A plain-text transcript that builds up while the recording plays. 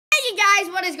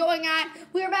guys, what is going on?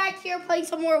 We're back here playing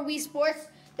some more Wii Sports.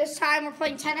 This time we're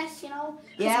playing tennis, you know?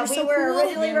 Yeah, we were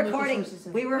originally recording.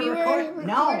 We were recording.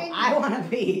 No, I want to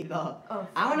be though. Oh,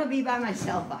 I want to be by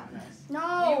myself on this.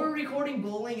 No. We were recording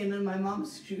bowling and then my mom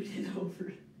screwed it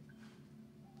over.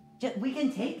 We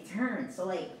can take turns, so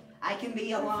like I can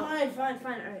be alone. Fine.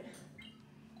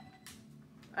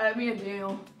 All right, me and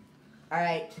Daniel. All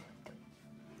right.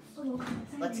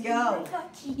 Let's go.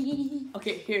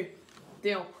 Okay, here,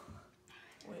 Daniel.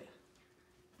 Wait.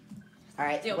 All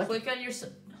right. Daniel, click on your.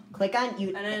 Click on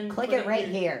you. And then click it right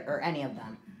here, or any of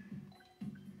them.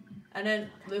 And then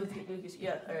Lucas.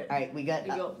 Yeah. All right. All right, we got. We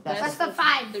go. That's the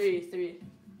 5. Three.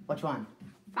 Which one?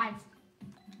 5.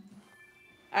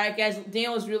 All right, guys.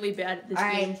 Daniel was really bad at this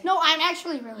game. No, I'm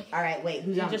actually really. All right, wait.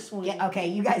 Who's on? Just won. Okay,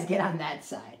 you guys get on that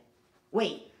side.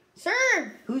 Wait.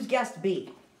 Serve. Who's guessed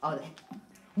B? Oh.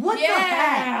 What the Yeah,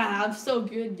 heck? I'm so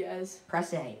good, guys.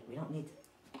 Press A. We don't need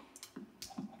to.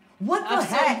 What the I'm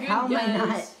so heck? good, How am I not?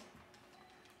 guys.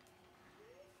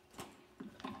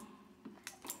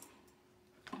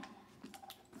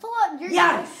 Philip, you're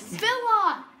Yes!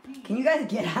 Philip! Can you guys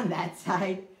get on that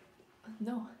side?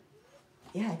 No.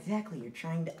 Yeah, exactly. You're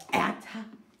trying to act.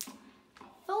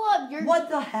 Philip, you're. What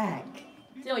the heck?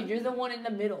 Daniel, you're the one in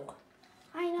the middle.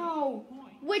 I know.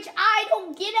 Which I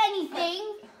don't get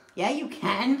anything. Yeah, you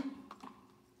can.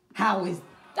 How is...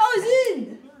 That was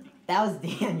in. That was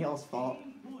Daniel's fault.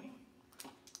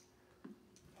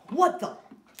 What the...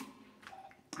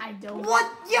 I don't. What?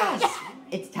 Yes!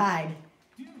 It's tied.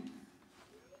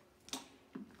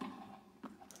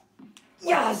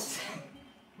 Yes!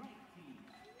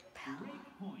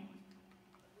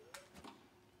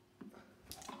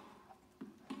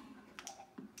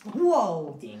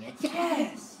 Whoa! Dang it.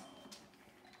 Yes.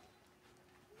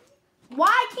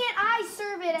 Why can't I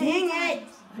serve it? Dang it!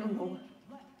 I don't know.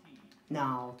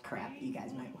 No, crap. You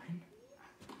guys might win.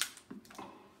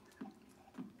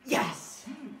 Yes!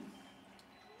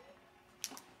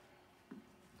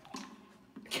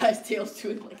 Guys, Daniel's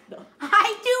doing like nothing.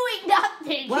 I'm doing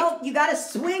nothing. Well, you gotta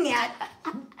swing at...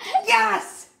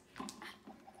 Yes!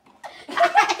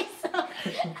 Yes!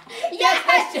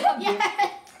 Nice job,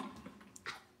 Yes!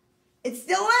 It's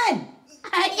still in!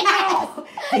 Yes!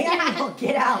 Daniel,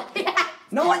 get out. Yes!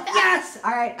 No one. Yes!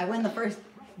 Alright, I win the first.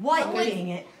 What? Dang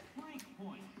it.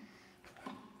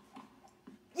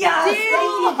 Yes!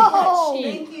 Daniel!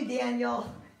 Thank you,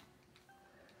 Daniel.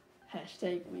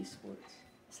 Hashtag Wii Sports.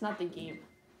 It's not the game.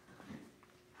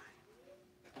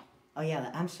 Oh,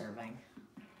 yeah, I'm serving.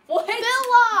 What?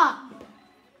 Philip!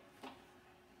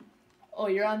 Oh,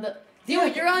 you're on the...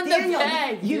 Dude, you're on Daniel, the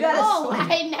bag. you dude. gotta Oh, swing.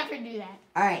 I never do that.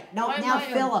 Alright, no, Why am now I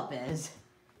on? Philip is.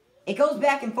 It goes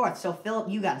back and forth, so Philip,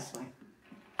 you gotta swing.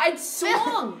 I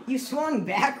swung. You swung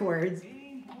backwards.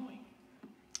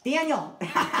 Daniel!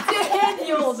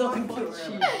 Daniel, the Swung fuck too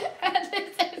shit.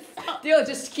 This is so... Daniel,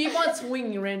 just keep on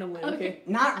swinging randomly, okay?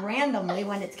 Not randomly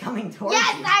when it's coming towards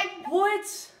Yes, you. What?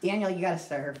 Daniel, you gotta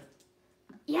serve.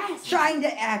 Yes. Trying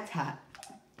to act hot.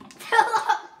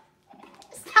 Philip!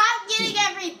 Stop getting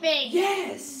everything!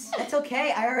 Yes. That's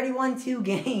okay, I already won 2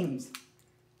 games.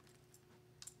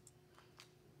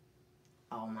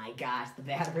 Oh my gosh, the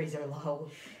batteries are low.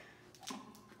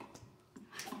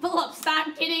 Philip, stop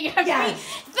getting everything! Yes.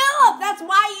 Philip, that's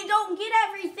why you don't get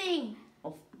everything!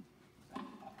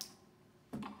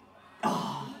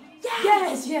 Oh,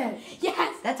 Yes.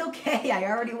 Yes! that's okay, I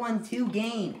already won 2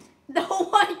 games. No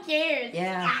one cares!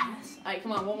 Yeah. Yes. All right,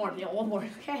 come on, one more, Daniel, one more.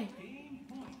 Okay.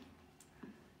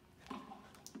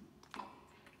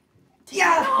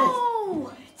 Yes!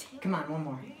 No! Come on, one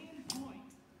more.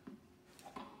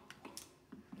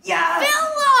 Yes!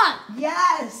 Philip!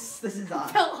 Yes! This is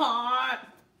awesome. Philip!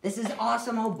 This is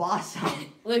awesome, oh bossum.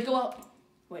 Let it go out.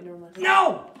 Wait, never mind.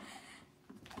 No!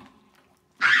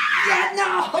 Yeah,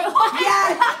 no!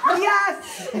 Yes!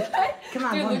 Yes! Come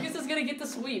on, Dude, one. Lucas is gonna get the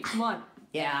sweep. Come on.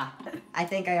 Yeah, I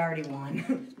think I already won.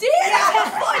 Dude!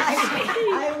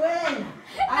 I win!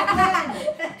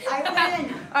 I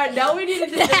win! All right, now we need to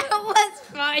do That was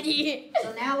funny.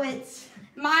 So now it's...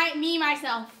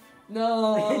 Myself.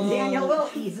 No. Daniel will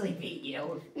easily beat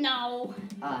you. No.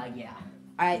 Yeah.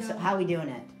 Alright, so how are we doing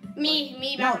it?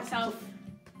 Me by No. myself.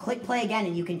 Click play again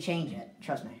and you can change it.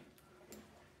 Trust me.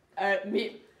 All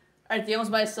right, Daniel's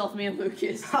by himself, me and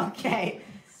Lucas. Okay.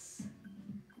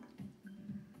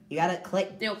 You gotta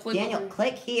click. Daniel, click Daniel, over.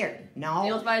 click here. No.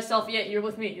 Daniel's by himself. Yeah, you're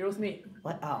with me. You're with me.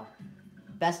 What? Oh.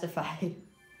 Best of 5.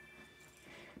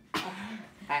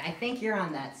 I think you're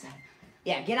on that side.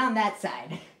 Yeah, get on that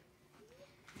side.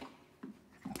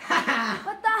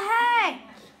 What the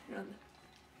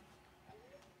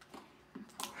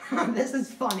heck? This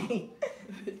is funny.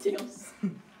 Daniel's.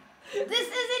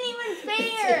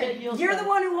 Daniel's You're back. the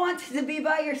one who wanted to be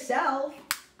by yourself.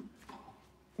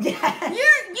 Yes.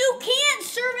 You can't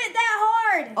serve it that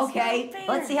hard. It's Okay, not fair.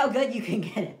 let's see how good you can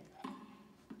get it.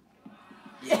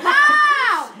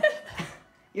 How?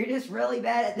 You're just really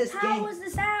bad at this How game. was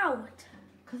this out?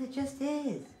 Because it just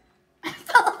is. I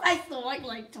felt like I swung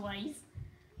like twice.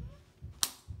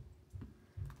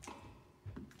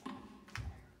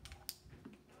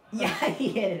 Yeah, he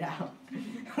hit it out.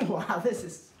 Wow, this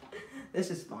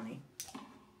is funny.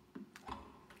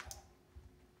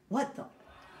 What the?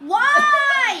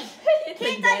 Why?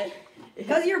 Can't I?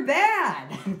 Because you're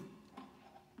bad.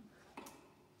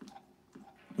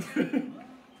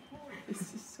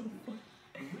 This is so funny.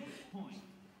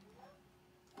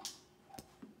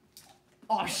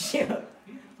 Oh shoot.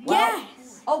 Well,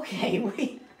 Yes. okay,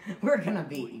 we're gonna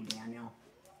beat you, Daniel.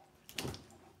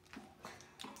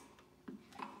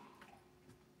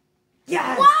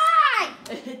 Yes. Why?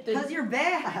 Because you're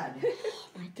bad.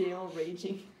 Daniel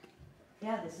raging.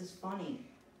 Yeah, this is funny.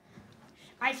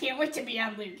 I can't wait to be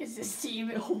on Lucas's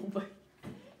team. Oh my.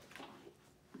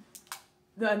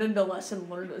 And then the lesson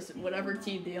learned is whatever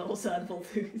team Daniel's on will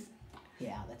lose.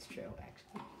 Yeah, that's true,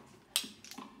 actually.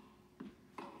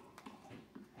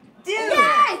 Dude!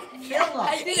 Yes.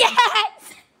 Philip!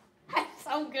 Yes. I'm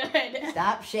so good.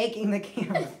 Stop shaking the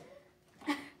camera.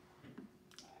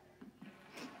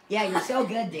 Yeah, you're so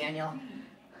good, Daniel.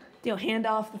 Daniel, hand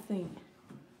off the thing.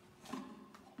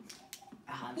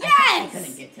 I Yes!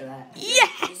 couldn't get to that.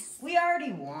 Yes. We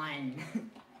already won.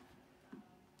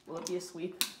 Will it be a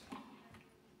sweep?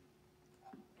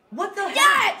 What the heck?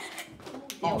 Yes.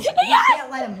 Oh, you Yes! can't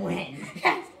let him win.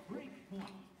 Yes.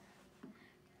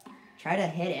 Try to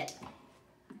hit it.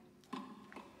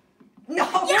 No!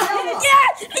 Yes. Philip!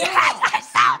 Yes. Yes. I'm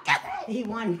so good. He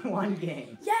won one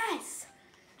game. Yes.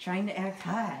 Trying to act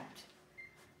hot.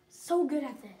 So good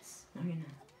at this. No, you're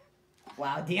not.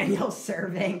 Wow, Daniel's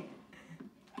serving.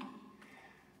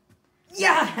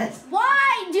 Yes!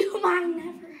 Why do mine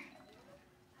never?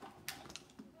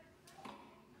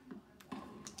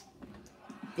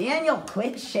 Daniel,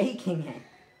 quit shaking it.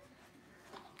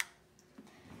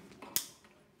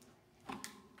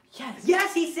 Yes.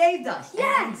 Yes, he saved us.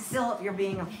 Yes. And Philip, you're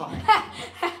being a fuck.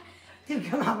 Dude,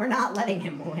 come on, we're not letting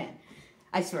him win.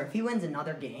 I swear, if he wins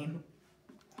another game.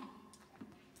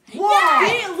 What?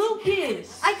 Hey,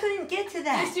 Lucas! I couldn't get to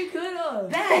that. Yes, you could have.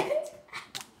 Bet.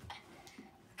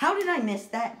 How did I miss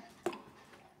that?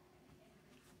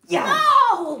 Yeah.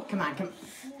 No. Come on,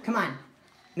 come on.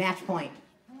 Match point.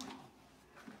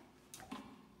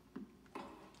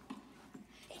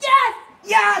 Yes.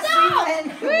 Yes,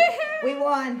 No! we win. We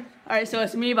won. All right, so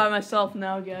it's me by myself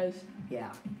now, guys.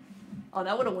 Yeah. Oh,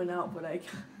 that would have went out, but I.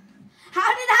 How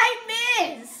did I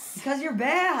miss? Because you're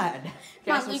bad. Come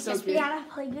Guys, on, I'm so Lucas, we good. gotta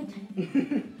play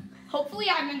good. Hopefully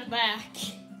I'm in the back.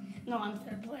 No, I'm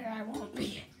third player. I won't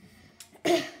be.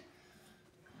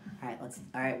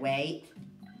 Alright, wait.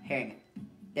 Here.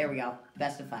 There we go.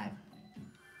 Best of 5.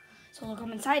 So we'll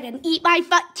come inside and eat my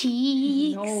butt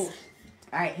cheeks. No.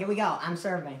 Alright, here we go. I'm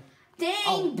serving. Dang,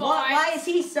 Oh, boy. why is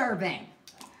he serving?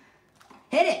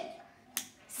 Hit it.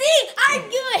 See, I'm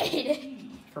good.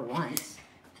 For once.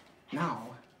 No.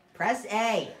 Press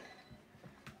A.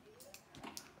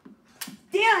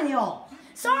 Daniel!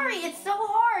 Sorry, it's so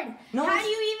hard. No, How it's- do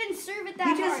you even serve it that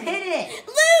You just hard? hit it.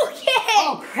 Lucas!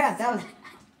 Oh, crap. That was...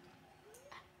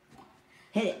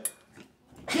 Hit it.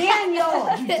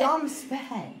 Daniel! You dumb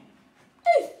sped.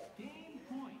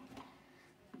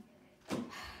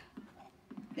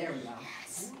 There we go.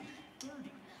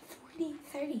 40,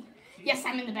 30. Yes,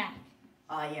 I'm in the back.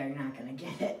 Oh, yeah, you're not going to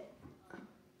get it.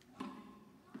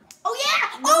 Oh,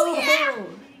 yeah! Oh,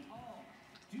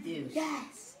 yeah! Dude.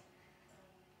 Yes.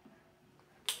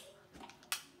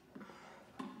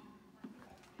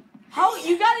 How?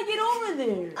 You gotta get over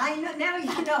there. I know, now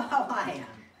you know how I am.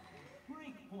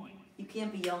 You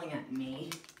can't be yelling at me.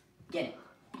 Get it.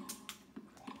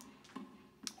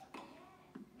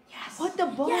 Yes. What the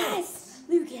ball? Yes!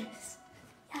 Lucas.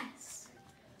 Yes.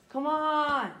 Come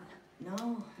on.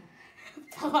 No.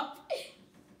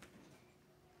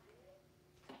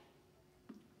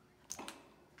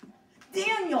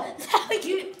 Daniel!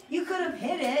 You could have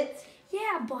hit it.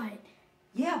 Yeah, but...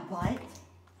 Yeah, but...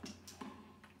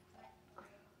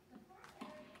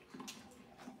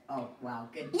 Oh, wow.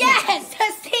 Good. Yes!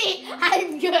 See,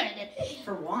 I'm good.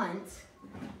 For once.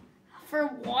 For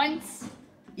once.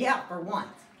 Yeah, for once.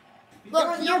 Look,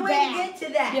 there was you're no way bad. to get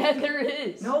to that. Yeah, there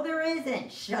is. No, there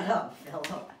isn't. Shut up,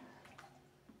 Philip.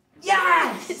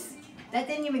 Yes! That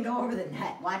didn't even go over the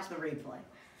net. Watch the replay.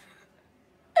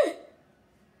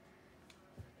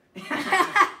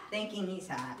 Thinking he's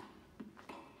hot.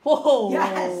 Whoa.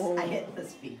 Yes, I hit the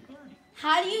speed.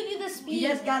 How do you do the speed? You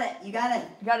just gotta, You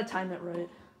gotta time it right.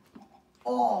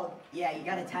 oh, yeah, you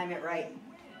gotta time it right.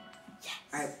 Yes.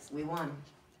 All right, we won.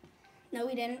 No,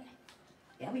 we didn't.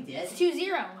 Yeah, we did. It's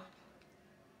 2-0.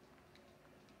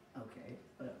 Okay,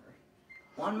 whatever.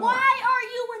 One more. Why are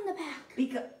you in the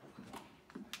back?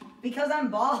 Because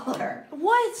I'm baller.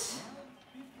 What?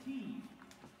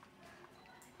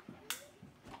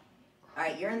 All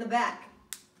right, you're in the back.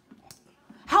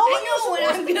 How are I you know when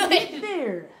supposed I'm to good. get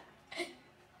there?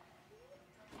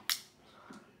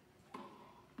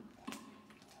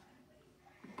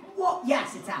 Whoa,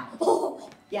 yes, it's out. Oh.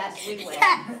 Yes, we win.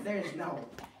 Yes. There's no.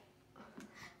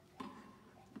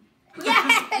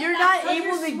 Yes. You're not So able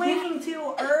you're to get. swinging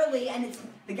too early, and it's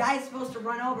the guy's supposed to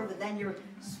run over, but then you're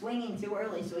swinging too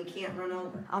early, so he can't run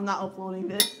over. I'm not uploading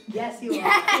this. Yes, you are.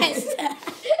 Yes.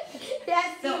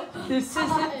 Yes. So This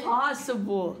isn't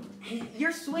possible.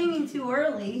 you're swinging too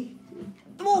early,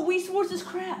 Well, Wii Sports is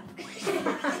crap.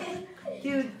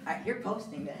 dude. All right, you're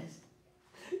posting this.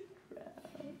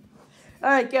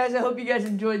 Alright guys, I hope you guys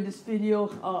enjoyed this video.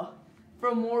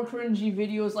 For more cringy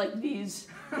videos like these,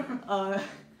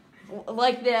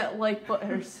 like that like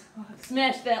button, or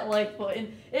smash that like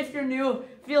button. If you're new,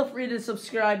 feel free to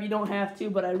subscribe. You don't have to,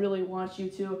 but I really want you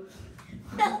to.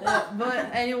 But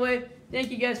anyway,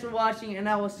 thank you guys for watching, and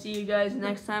I will see you guys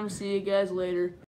next time. See you guys later.